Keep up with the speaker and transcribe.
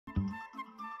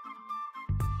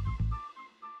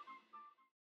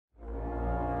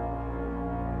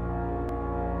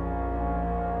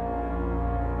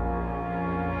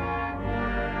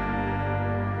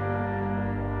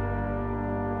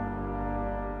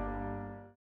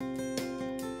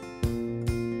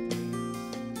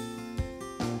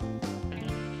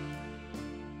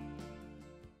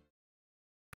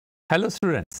Hello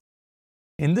students,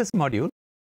 in this module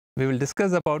we will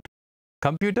discuss about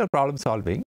computer problem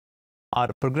solving or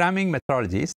programming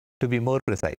methodologies to be more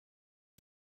precise.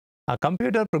 A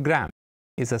computer program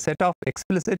is a set of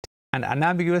explicit and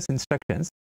unambiguous instructions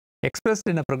expressed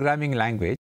in a programming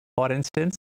language, for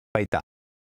instance Python.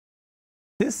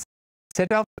 This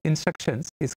set of instructions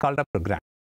is called a program.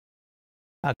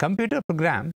 A computer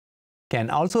program can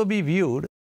also be viewed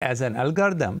as an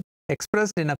algorithm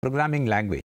expressed in a programming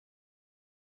language.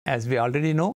 As we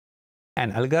already know,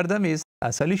 an algorithm is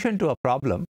a solution to a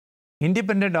problem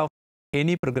independent of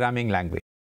any programming language.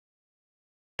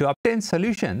 To obtain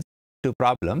solutions to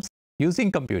problems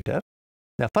using computer,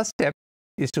 the first step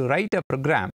is to write a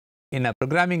program in a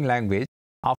programming language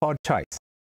of our choice.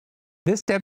 This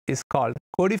step is called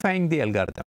codifying the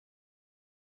algorithm.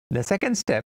 The second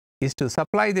step is to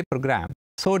supply the program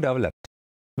so developed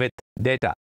with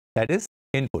data, that is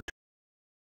input.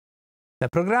 The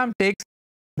program takes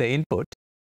the input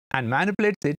and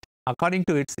manipulates it according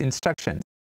to its instructions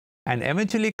and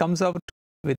eventually comes out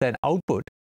with an output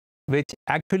which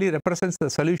actually represents the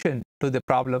solution to the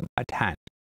problem at hand.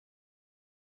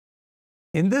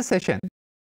 In this session,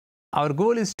 our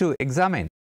goal is to examine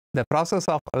the process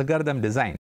of algorithm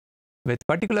design with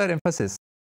particular emphasis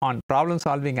on problem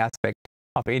solving aspect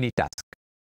of any task.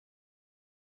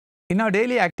 In our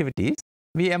daily activities,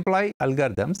 we employ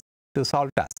algorithms to solve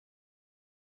tasks.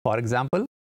 For example,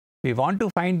 we want to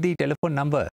find the telephone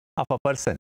number of a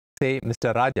person, say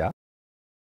Mr. Raja.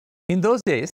 In those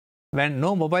days, when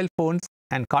no mobile phones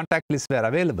and contact lists were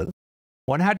available,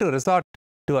 one had to resort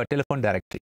to a telephone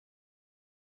directory.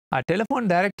 A telephone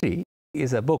directory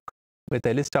is a book with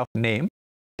a list of name,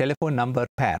 telephone number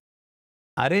pair,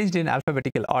 arranged in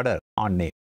alphabetical order on name.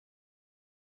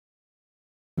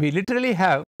 We literally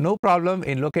have no problem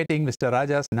in locating Mr.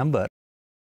 Raja's number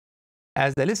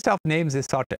as the list of names is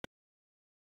sorted.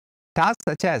 Tasks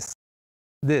such as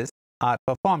this are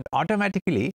performed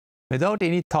automatically without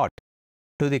any thought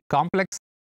to the complex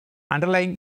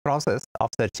underlying process of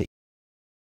searching.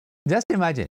 Just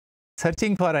imagine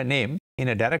searching for a name in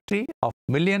a directory of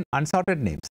million unsorted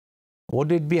names.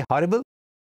 Would it be horrible?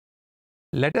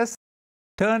 Let us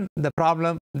turn the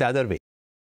problem the other way.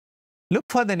 Look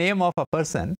for the name of a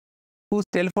person whose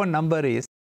telephone number is,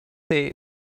 say,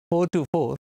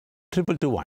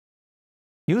 424-2221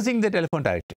 using the telephone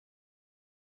directory.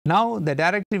 Now the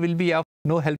directory will be of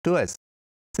no help to us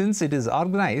since it is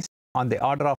organized on the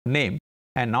order of name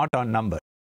and not on number.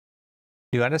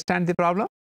 Do you understand the problem?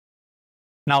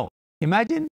 Now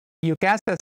imagine you cast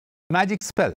a magic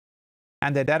spell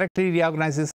and the directory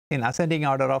reorganizes in ascending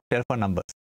order of telephone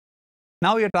numbers.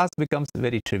 Now your task becomes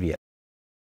very trivial.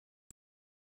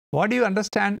 What do you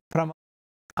understand from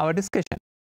our discussion?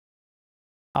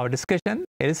 Our discussion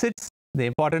elicits the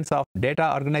importance of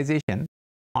data organization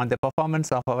on the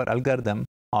performance of our algorithm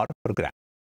or program.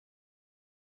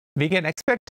 We can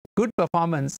expect good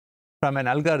performance from an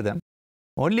algorithm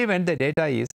only when the data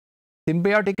is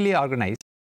symbiotically organized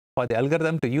for the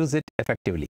algorithm to use it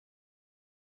effectively.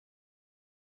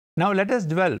 Now let us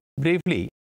dwell briefly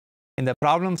in the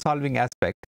problem solving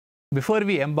aspect before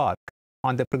we embark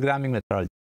on the programming methodology.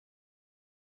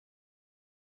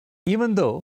 Even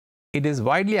though it is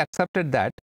widely accepted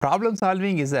that problem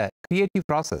solving is a creative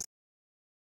process,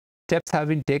 steps have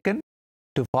been taken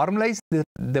to formalize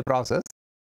the process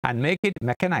and make it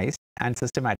mechanized and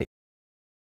systematic.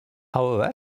 However,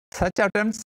 such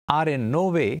attempts are in no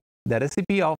way the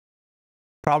recipe of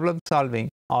problem solving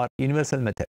or universal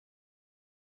method.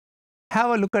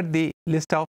 Have a look at the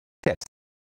list of steps.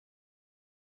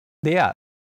 They are: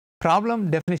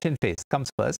 problem definition phase comes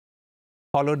first,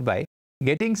 followed by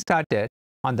getting started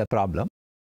on the problem,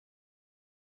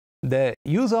 the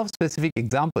use of specific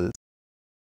examples,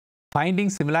 finding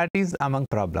similarities among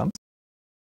problems,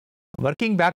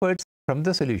 working backwards from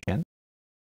the solution,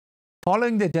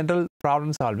 following the general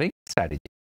problem solving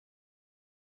strategy.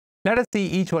 Let us see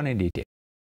each one in detail.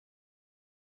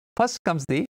 First comes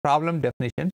the problem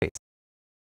definition phase.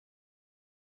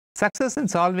 Success in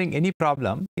solving any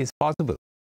problem is possible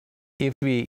if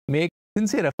we make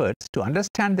sincere efforts to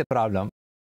understand the problem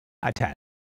at hand.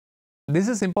 This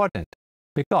is important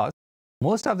because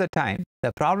most of the time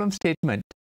the problem statement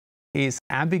is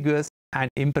ambiguous and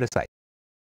imprecise.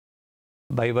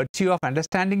 By virtue of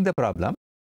understanding the problem,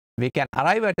 we can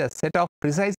arrive at a set of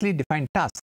precisely defined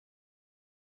tasks.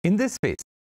 In this phase,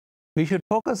 we should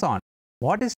focus on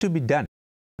what is to be done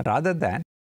rather than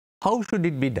how should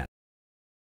it be done.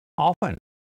 Often,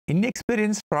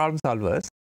 inexperienced problem solvers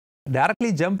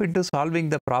directly jump into solving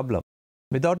the problem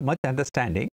without much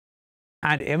understanding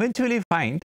and eventually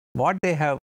find what they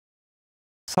have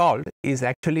solved is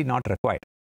actually not required.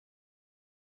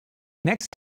 Next,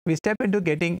 we step into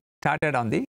getting started on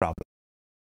the problem.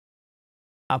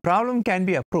 A problem can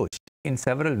be approached in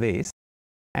several ways,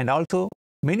 and also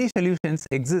many solutions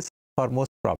exist for most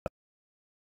problems.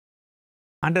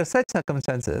 Under such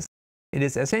circumstances, it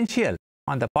is essential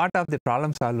on the part of the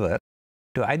problem solver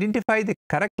to identify the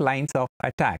correct lines of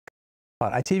attack for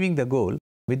achieving the goal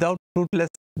without fruitless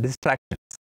distractions.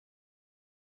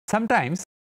 Sometimes,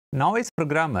 novice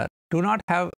programmers do not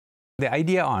have the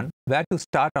idea on where to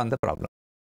start on the problem.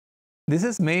 This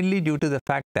is mainly due to the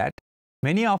fact that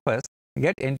many of us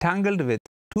get entangled with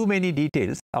too many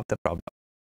details of the problem.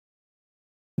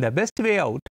 The best way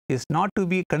out is not to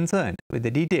be concerned with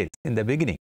the details in the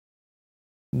beginning.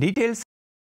 Details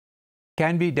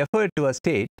can be deferred to a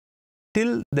state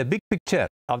till the big picture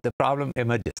of the problem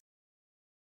emerges.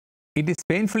 It is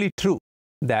painfully true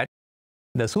that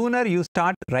the sooner you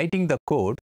start writing the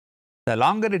code, the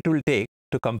longer it will take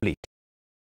to complete.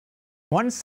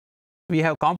 Once we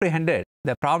have comprehended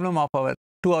the problem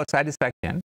to our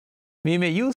satisfaction, we may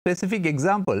use specific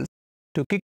examples to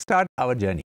kickstart our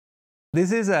journey.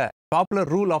 This is a popular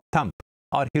rule of thumb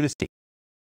or heuristic.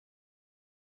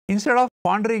 Instead of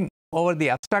pondering over the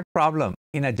abstract problem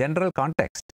in a general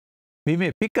context, we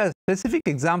may pick a specific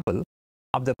example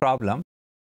of the problem,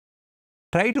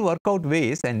 try to work out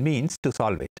ways and means to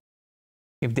solve it.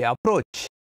 If the approach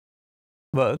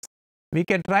works, we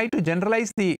can try to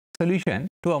generalize the solution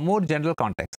to a more general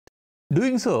context.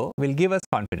 Doing so will give us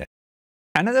confidence.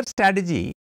 Another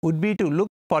strategy would be to look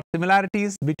for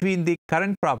similarities between the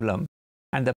current problem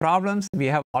and the problems we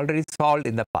have already solved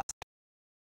in the past.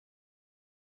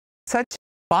 Such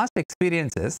past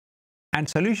experiences and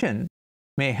solutions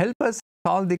may help us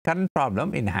solve the current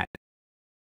problem in hand.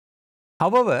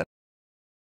 However,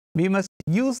 we must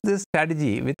use this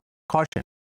strategy with caution,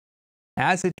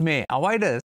 as it may avoid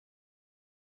us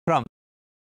from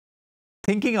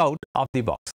thinking out of the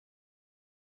box.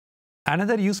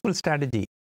 Another useful strategy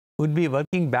would be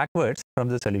working backwards from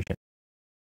the solution.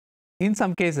 In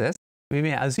some cases, we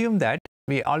may assume that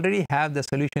we already have the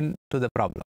solution to the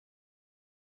problem.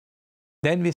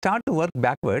 Then we start to work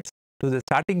backwards to the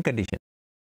starting condition.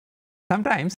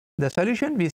 Sometimes the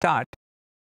solution we start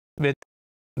with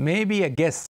may be a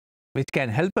guess which can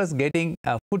help us getting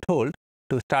a foothold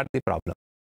to start the problem.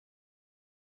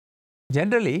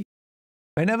 Generally,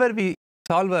 whenever we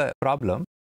solve a problem,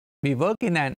 we work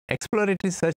in an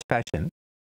exploratory search fashion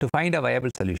to find a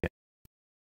viable solution.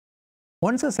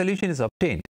 Once a solution is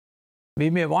obtained, we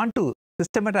may want to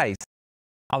systematize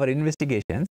our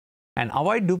investigations and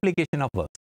avoid duplication of work.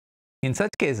 In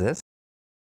such cases,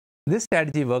 this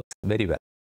strategy works very well.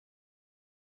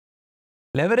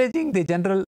 Leveraging the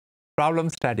general problem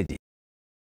strategy.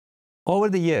 Over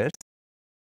the years,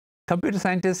 computer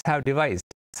scientists have devised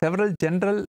several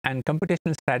general and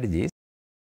computational strategies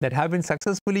that have been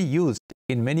successfully used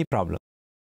in many problems.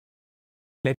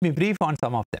 Let me brief on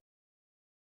some of them.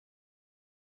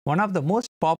 One of the most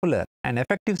popular and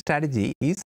effective strategy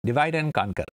is divide and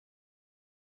conquer.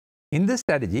 In this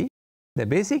strategy, the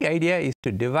basic idea is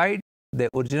to divide the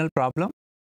original problem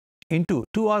into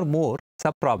two or more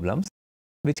subproblems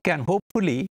which can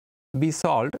hopefully be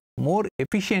solved more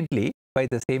efficiently by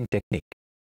the same technique.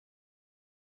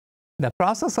 The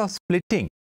process of splitting,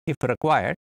 if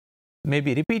required, may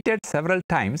be repeated several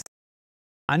times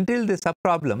until the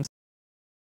subproblems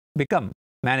become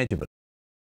manageable.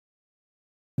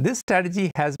 This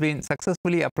strategy has been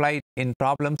successfully applied in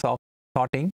problems of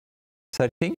sorting,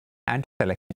 searching, and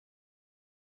selection.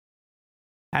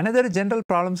 Another general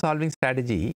problem-solving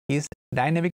strategy is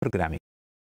dynamic programming.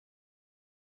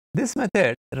 This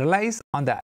method relies on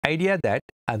the idea that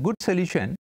a good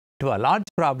solution to a large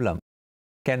problem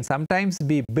can sometimes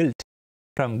be built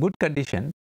from good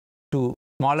condition to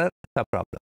smaller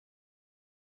subproblems.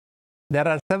 There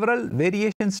are several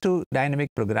variations to dynamic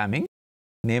programming,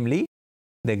 namely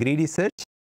the greedy search,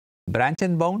 branch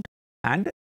and bound, and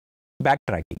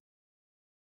backtracking.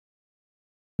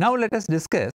 Now let us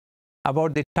discuss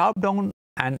about the top-down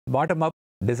and bottom-up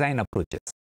design approaches.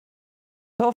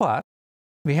 So far,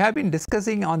 we have been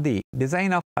discussing on the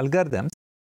design of algorithms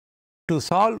to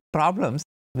solve problems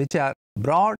which are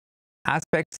broad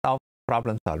aspects of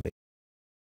problem solving.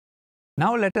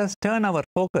 Now let us turn our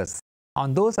focus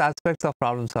on those aspects of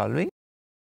problem solving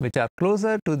which are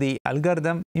closer to the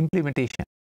algorithm implementation.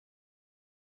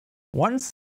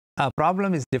 Once a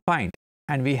problem is defined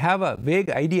and we have a vague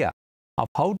idea of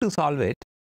how to solve it,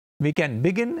 we can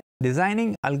begin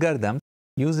designing algorithms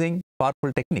using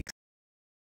powerful techniques.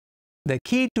 The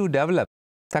key to develop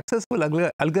successful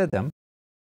algorithm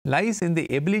lies in the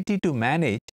ability to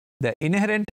manage the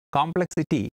inherent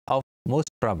complexity of most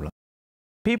problems.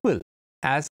 People,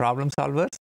 as problem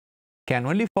solvers, can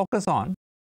only focus on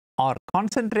or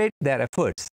concentrate their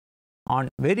efforts on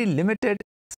very limited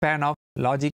span of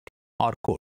logic or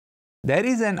code. There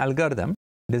is an algorithm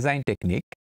design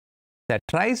technique that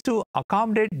tries to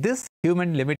accommodate this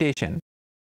human limitation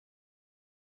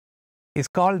is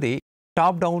called the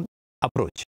top-down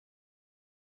approach.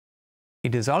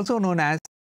 It is also known as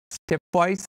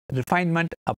stepwise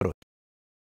refinement approach.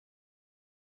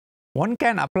 One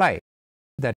can apply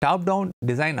the top-down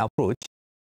design approach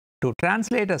to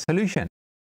translate a solution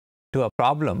to a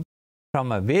problem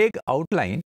from a vague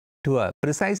outline to a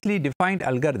precisely defined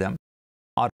algorithm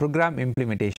or program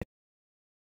implementation.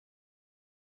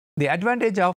 The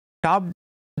advantage of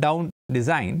top-down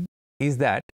design is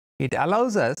that it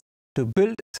allows us to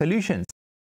build solutions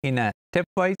in a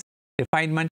stepwise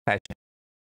refinement fashion,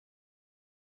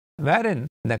 wherein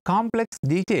the complex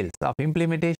details of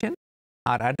implementation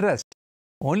are addressed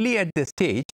only at the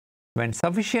stage when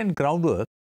sufficient groundwork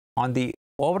on the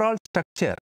overall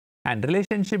structure and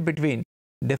relationship between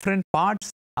different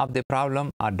parts of the problem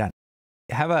are done.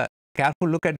 Have a careful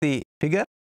look at the figure,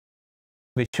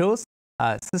 which shows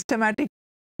a systematic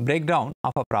breakdown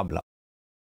of a problem.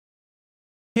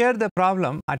 Here the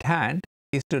problem at hand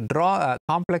is to draw a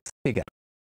complex figure.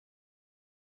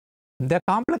 The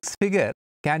complex figure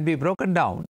can be broken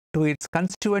down to its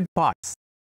constituent parts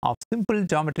of simple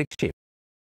geometric shape.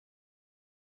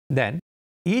 Then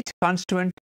each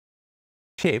constituent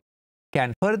shape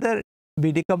can further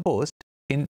be decomposed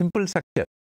in simple structure,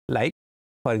 like,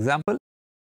 for example,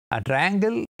 a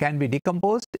triangle can be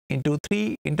decomposed into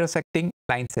 3 intersecting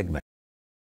line segments.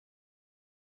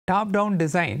 Top-down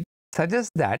design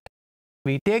suggests that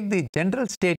we take the general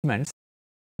statements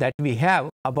that we have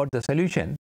about the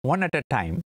solution one at a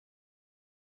time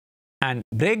and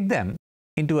break them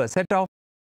into a set of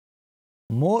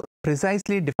more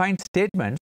precisely defined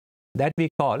statements that we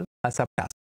call a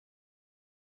subtask.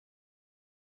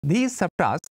 These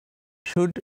subtasks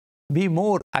should be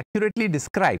more accurately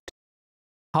described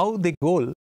how the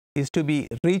goal is to be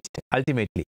reached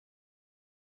ultimately.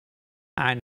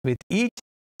 And with each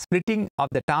splitting of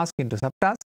the task into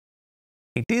subtasks,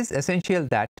 it is essential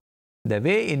that the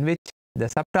way in which the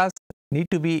subtasks need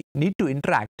to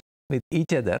interact with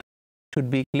each other should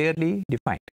be clearly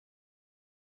defined.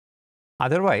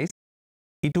 Otherwise,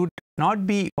 it would not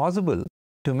be possible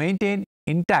to maintain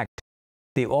intact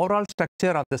the overall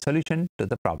structure of the solution to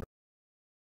the problem.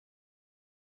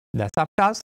 The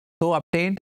subtasks so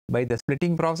obtained by the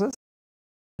splitting process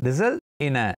result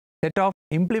in a set of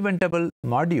implementable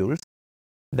modules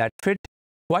that fit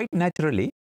quite naturally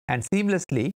and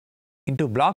seamlessly into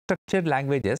block structured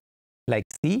languages like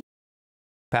C,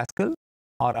 Pascal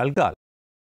or Algol,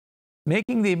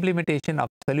 making the implementation of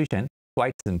the solution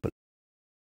quite simple.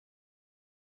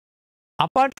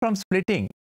 Apart from splitting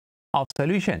of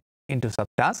solution into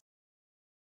subtasks,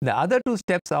 the other 2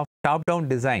 steps of top-down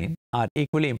design are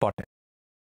equally important.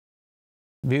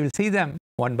 We will see them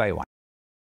one by one.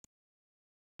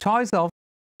 Choice of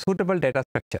suitable data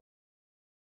structure.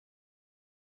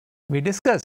 We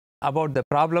discussed about the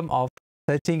problem of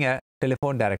searching a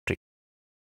telephone directory.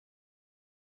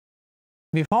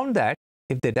 We found that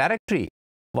if the directory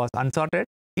was unsorted,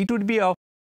 it would be of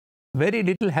very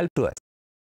little help to us.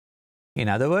 In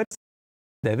other words,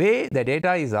 the way the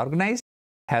data is organized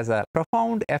has a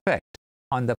profound effect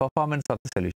on the performance of the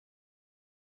solution.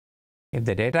 If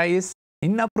the data is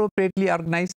inappropriately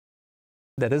organized,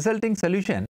 the resulting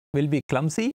solution will be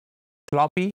clumsy,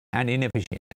 sloppy, and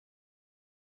inefficient.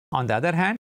 On the other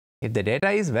hand, if the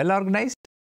data is well organized,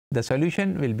 the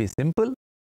solution will be simple,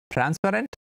 transparent,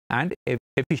 and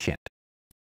efficient.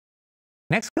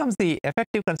 Next comes the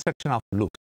effective construction of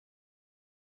loops.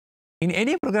 In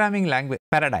any programming language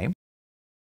paradigm,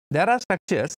 there are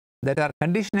structures that are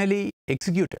conditionally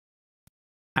executed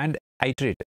and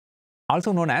iterated,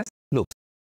 also known as loops.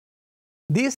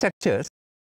 These structures,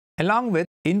 along with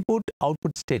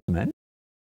input-output statements,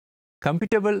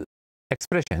 computable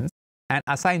expressions, and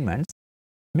assignments,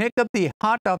 make up the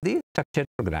heart of the structured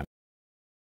program.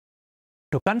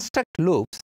 To construct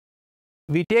loops,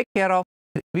 we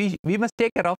must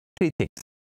take care of 3 things,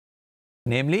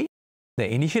 namely the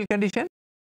initial condition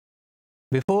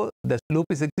before the loop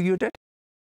is executed,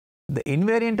 the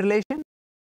invariant relation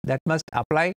that must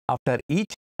apply after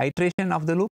each iteration of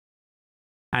the loop,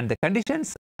 and the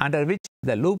conditions under which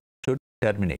the loop should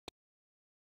terminate.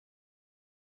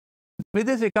 With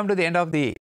this, we come to the end of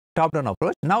the top-down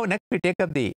approach. Now, next we take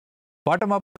up the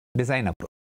bottom-up design approach.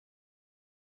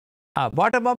 A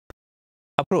bottom-up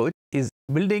approach is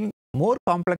building more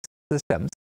complex systems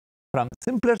from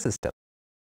simpler systems.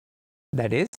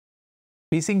 that is,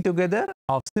 piecing together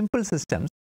of simple systems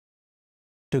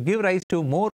to give rise to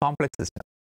more complex systems,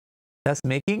 thus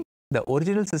making the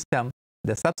original system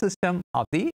the subsystem of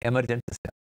the emergent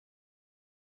system.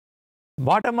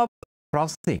 Bottom-up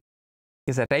processing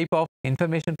is a type of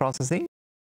information processing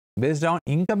based on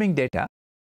incoming data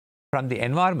from the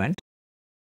environment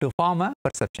to form a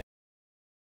perception.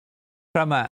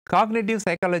 From a cognitive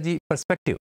psychology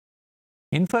perspective,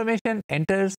 information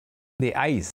enters the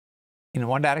eyes in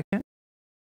one direction,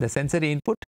 the sensory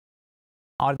input,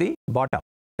 or the bottom,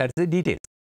 that is the details,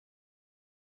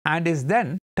 and is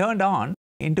then turned on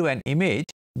into an image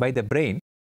by the brain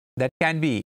that can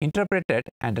be interpreted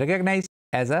and recognized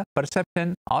as a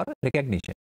perception or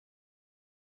recognition.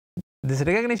 This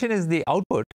recognition is the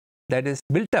output that is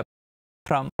built up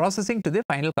from processing to the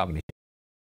final cognition.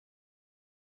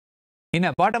 In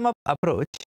a bottom-up approach,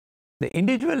 the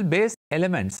individual base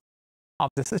elements of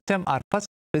the system are first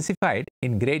specified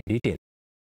in great detail.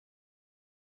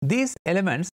 These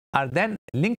elements are then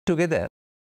linked together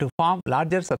to form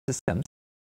larger subsystems,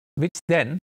 which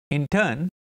then in turn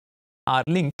are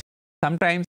linked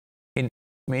sometimes in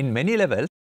many levels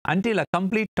until a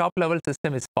complete top-level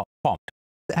system is formed.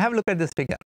 Have a look at this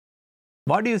figure.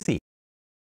 What do you see?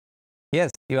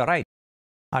 Yes, you are right.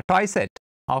 A toy set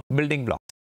of building blocks.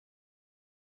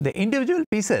 The individual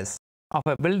pieces of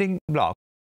a building block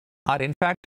are in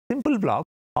fact simple blocks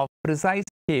of precise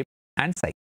shape and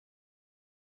size.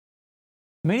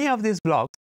 Many of these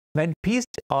blocks, when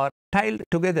pieced or tiled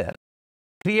together,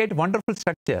 create wonderful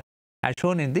structure as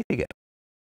shown in the figure.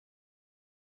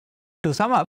 To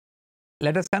sum up,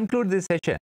 let us conclude this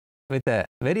session with a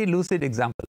very lucid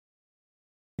example.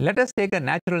 Let us take a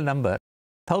natural number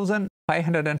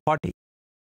 1540.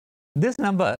 This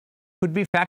number could be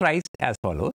factorized as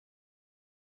follows.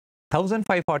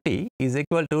 1540 is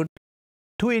equal to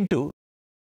 2 into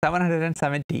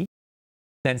 770.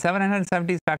 Then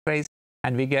 770 is factorized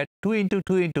and we get 2 into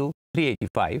 2 into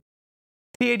 385.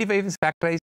 385 is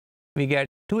factorized, we get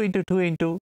 2 into 2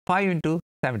 into 5 into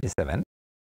 77.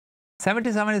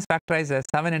 77 is factorized as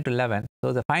 7 into 11.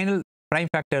 So the final prime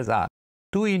factors are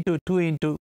 2 into 2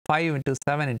 into 5 into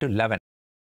 7 into 11.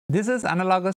 This is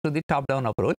analogous to the top-down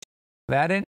approach,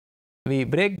 wherein we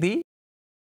break the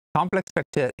complex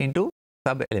structure into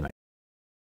sub-elements.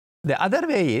 The other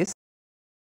way is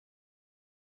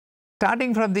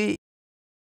starting from the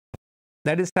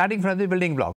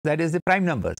building blocks, that is the prime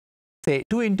numbers, say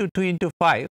 2 into 2 into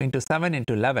 5 into 7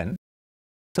 into 11.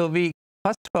 So we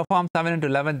first perform 7 into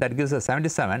 11, that gives us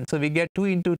 77. So we get 2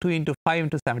 into 2 into 5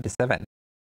 into 77.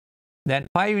 Then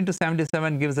 5 into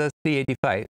 77 gives us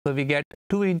 385. So we get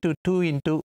 2 into 2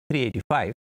 into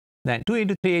 385. Then 2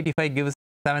 into 385 gives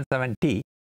 770.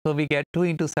 So we get 2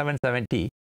 into 770.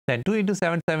 Then 2 into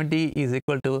 770 is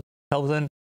equal to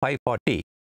 1540.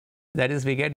 That is,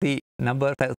 we get the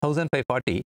number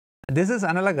 1540. This is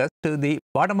analogous to the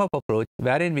bottom-up approach,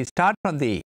 wherein we start from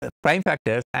the prime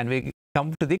factors and we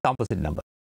come to the composite number.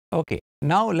 Okay,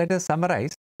 now let us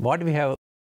summarize what we have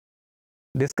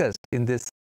discussed in this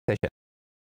session.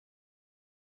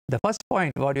 The first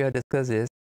point what we have discussed is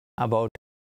about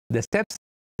the steps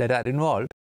that are involved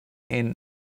in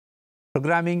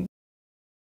programming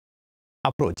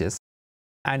approaches,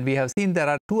 and we have seen there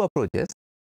are two approaches,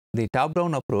 the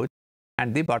top-down approach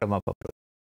and the bottom-up approach.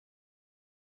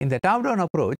 In the top-down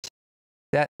approach,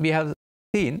 that we have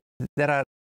seen there are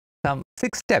some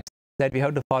 6 steps that we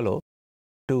have to follow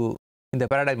in the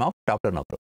paradigm of top-down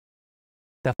approach.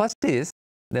 The first is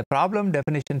the problem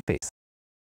definition phase.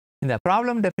 In the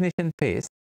problem definition phase,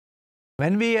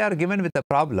 when we are given with a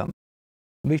problem,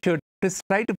 we should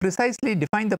try to precisely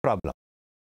define the problem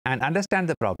and understand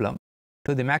the problem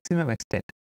to the maximum extent.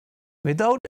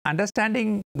 Without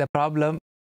understanding the problem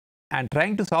and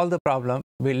trying to solve the problem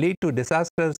will lead to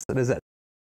disastrous results.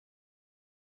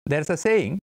 There is a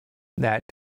saying that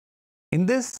in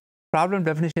this problem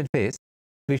definition phase,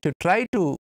 we should try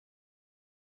to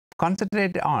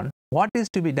concentrate on what is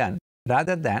to be done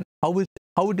rather than how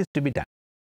it is to be done.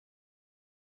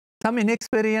 Some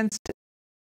inexperienced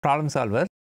problem solvers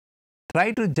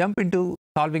try to jump into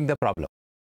solving the problem.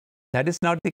 That is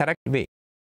not the correct way.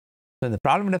 So in the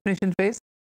problem definition phase,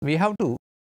 we have to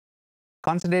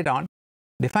concentrate on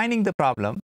defining the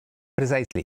problem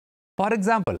precisely. For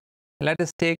example, let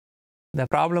us take the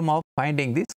problem of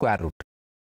finding the square root.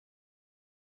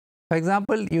 For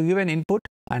example, you give an input,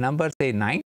 a number say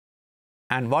 9,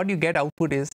 and what you get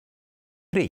output is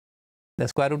 3. The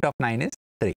square root of 9 is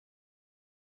 3.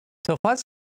 So first,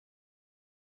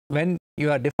 when we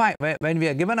are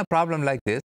given a problem like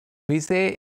this, we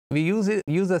use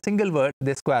a single word,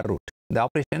 the square root, the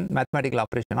mathematical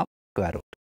operation of square root.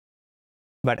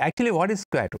 But actually, what is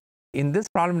square root? In this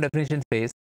problem definition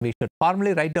phase, we should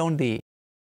formally write down the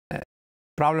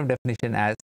problem definition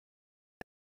as,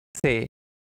 say,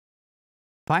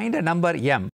 find a number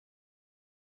m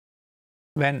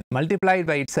when multiplied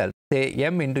by itself, say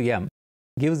m into m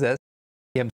gives us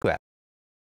m square.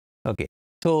 Okay.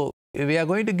 So, we are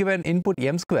going to give an input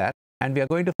m square and we are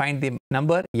going to find the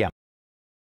number m.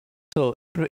 So,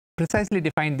 precisely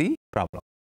define the problem.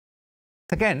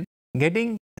 Second,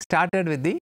 getting started with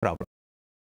the problem.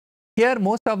 Here,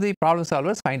 most of the problem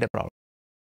solvers find a problem.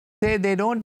 Say they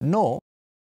do not know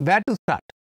where to start.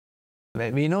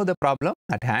 We know the problem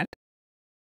at hand,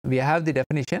 we have the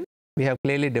definition, we have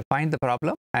clearly defined the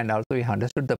problem and also we have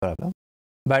understood the problem.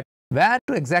 But where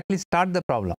to exactly start the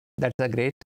problem, that is a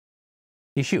great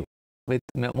issue with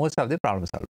most of the problem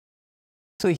solvers.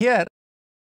 So, here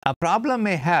a problem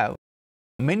may have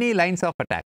many lines of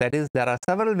attack, that is, there are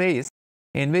several ways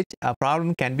in which a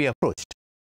problem can be approached,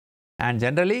 and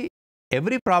generally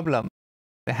every problem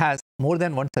has more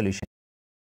than one solution.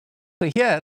 So,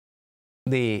 here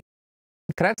the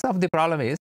crux of the problem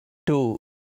is to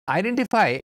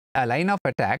identify a line of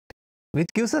attack which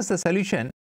gives us a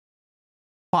solution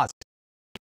fast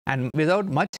and without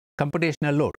much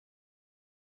computational load.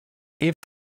 If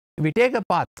we take a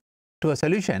path to a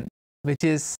solution which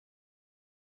is,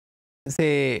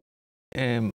 say,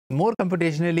 more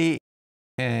computationally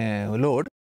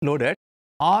loaded,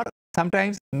 or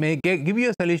sometimes may give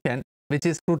you a solution which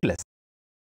is fruitless.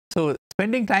 So,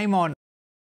 spending time on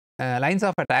lines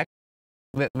of attack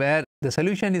where the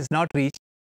solution is not reached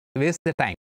wastes the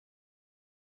time.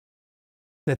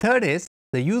 The third is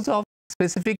the use of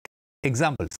specific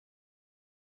examples.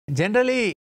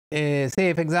 Generally,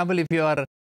 say, for example, if you are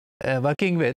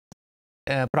working with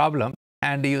a problem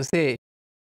and you say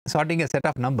sorting a set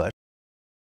of numbers,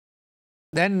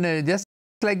 then just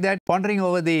like that, pondering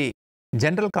over the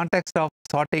general context of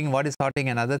sorting, what is sorting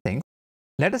and other things,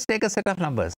 let us take a set of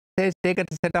numbers, say take a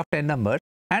set of 10 numbers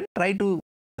and try to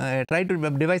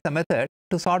devise a method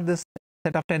to sort this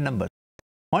set of 10 numbers.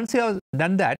 Once you have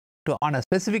done that on a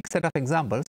specific set of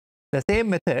examples, the same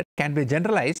method can be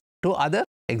generalized to other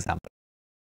examples.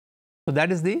 So,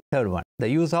 that is the third one, the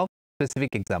use of specific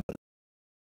examples.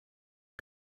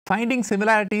 Finding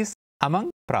similarities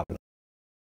among problems.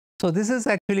 So, this is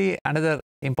actually another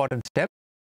important step,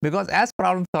 because as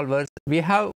problem solvers we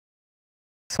have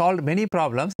solved many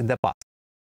problems in the past.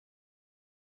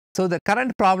 So, the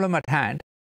current problem at hand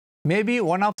may be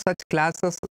one of such class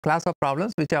of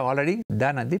problems which I have already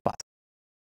done in the past.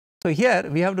 So, here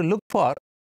we have to look for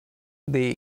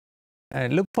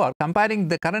comparing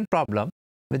the current problem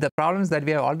with the problems that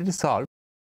we have already solved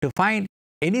to find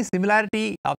any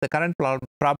similarity of the current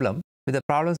problem with the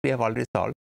problems we have already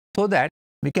solved, so that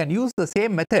we can use the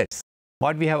same methods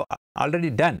what we have already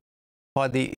done for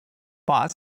the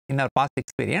past in our past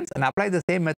experience and apply the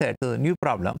same method to the new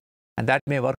problem, and that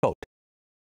may work out.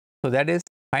 So, that is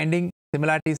finding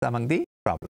similarities among the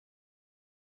problems.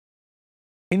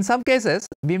 In some cases,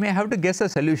 we may have to guess a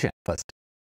solution first.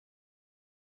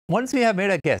 Once we have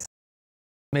made a guess,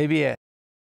 maybe a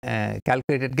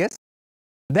calculated guess,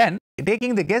 then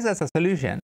taking the guess as a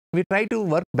solution, we try to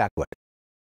work backward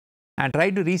and try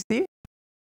to reach the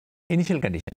initial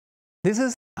condition. This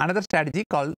is another strategy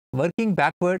called working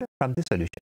backward from the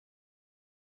solution.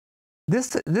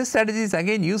 This strategy is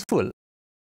again useful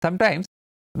sometimes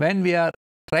when we are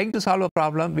trying to solve a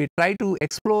problem. We try to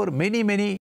explore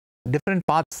many different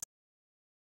paths,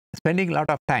 spending a lot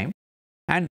of time,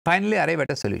 and finally arrive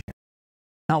at a solution.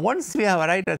 Now, once we have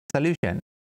arrived at a solution,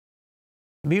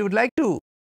 we would like to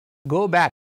go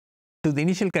back to the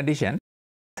initial condition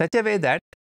such a way that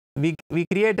we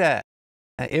create a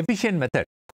efficient method.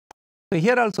 So,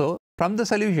 here also from the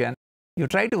solution you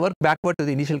try to work backward to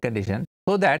the initial condition,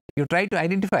 so that you try to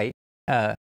identify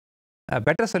a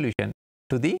better solution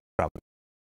to the problem.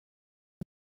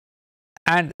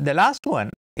 And the last one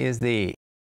is the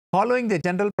following the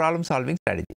general problem solving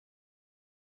strategy.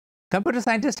 Computer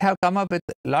scientists have come up with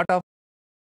a lot of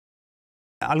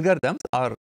algorithms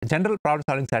or general problem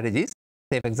solving strategies.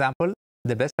 Say, for example,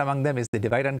 the best among them is the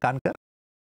divide and conquer,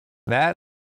 where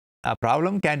a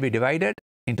problem can be divided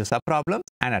into subproblems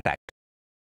and attacked.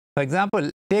 For example,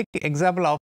 take example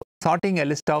of sorting a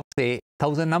list of, say,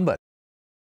 1000 numbers.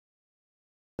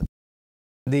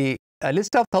 A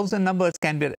list of 1000 numbers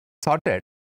can be sorted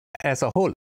as a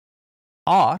whole,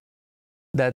 or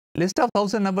the list of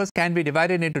 1000 numbers can be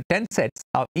divided into 10 sets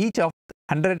of each of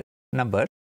 100 numbers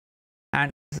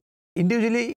and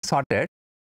individually sorted,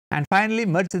 and finally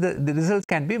merged, the results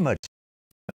can be merged.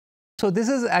 So, this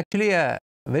is actually a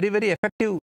very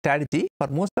effective strategy for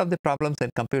most of the problems in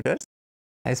computers,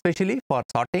 especially for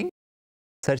sorting,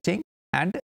 searching,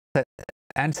 and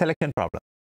selection problem.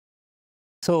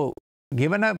 So,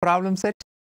 given a problem set,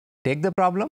 take the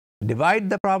problem, divide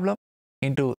the problem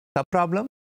into subproblem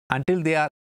until they are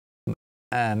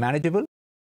manageable,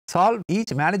 solve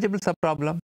each manageable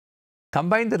subproblem,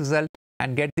 combine the result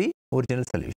and get the original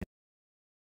solution.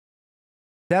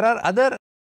 There are other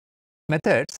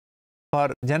methods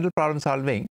for general problem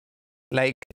solving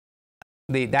like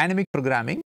the dynamic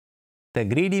programming, the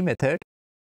greedy method,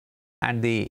 and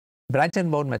the branch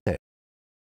and bound method,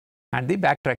 and the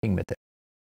backtracking method.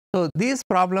 So these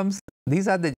problems, these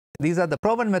are the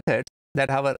proven methods that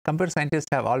our computer scientists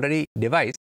have already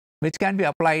devised, which can be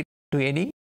applied to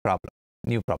any problem,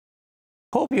 new problem.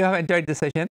 Hope you have enjoyed this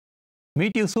session.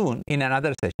 Meet you soon in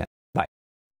another session.